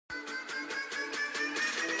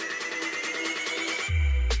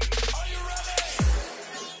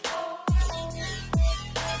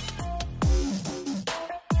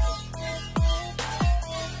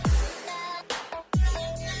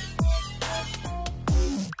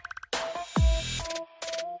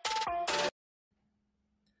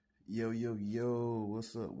Yo, yo, yo,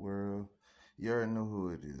 what's up, world? You already know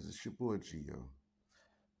who it is. It's your boy Gio.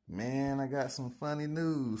 Man, I got some funny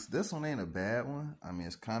news. This one ain't a bad one. I mean,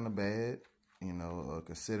 it's kind of bad,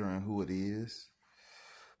 considering who it is.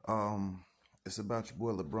 It's about your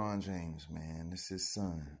boy LeBron James, man. This is his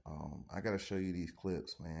son. I gotta show you these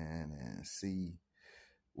clips, man, and see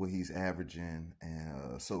what he's averaging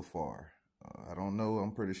and so far. I don't know.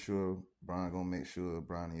 I'm pretty sure Bron gonna make sure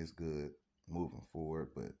Bronny is good moving forward,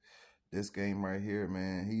 but this game right here,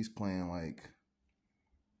 man, he's playing like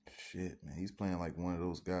shit, man. He's playing like one of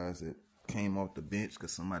those guys that came off the bench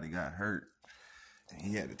because somebody got hurt and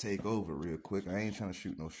he had to take over real quick. I ain't trying to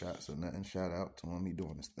shoot no shots or nothing. Shout out to him. He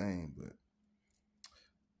doing his thing, but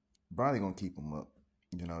Bronny gonna keep him up.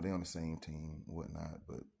 You know, they on the same team and whatnot,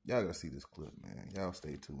 but y'all gotta see this clip, man. Y'all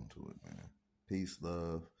stay tuned to it, man. Peace,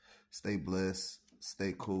 love. Stay blessed.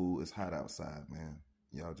 Stay cool. It's hot outside, man.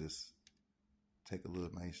 Y'all just take a little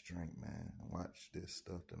nice drink, man, and watch this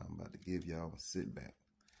stuff that I'm about to give y'all and sit back.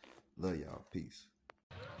 Love y'all. Peace.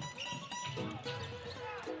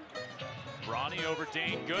 Bronny over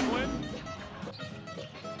Dane Goodwin.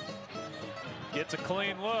 Gets a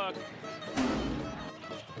clean look.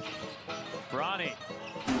 Bronny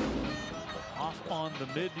off on the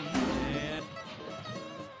mid and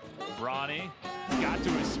Bronny got to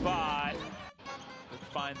his spot. Good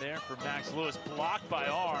find there for Max Lewis, blocked by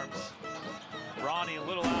Arms. Bronny a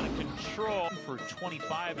little out of control for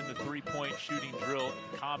 25 in the three-point shooting drill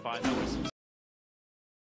combine. That was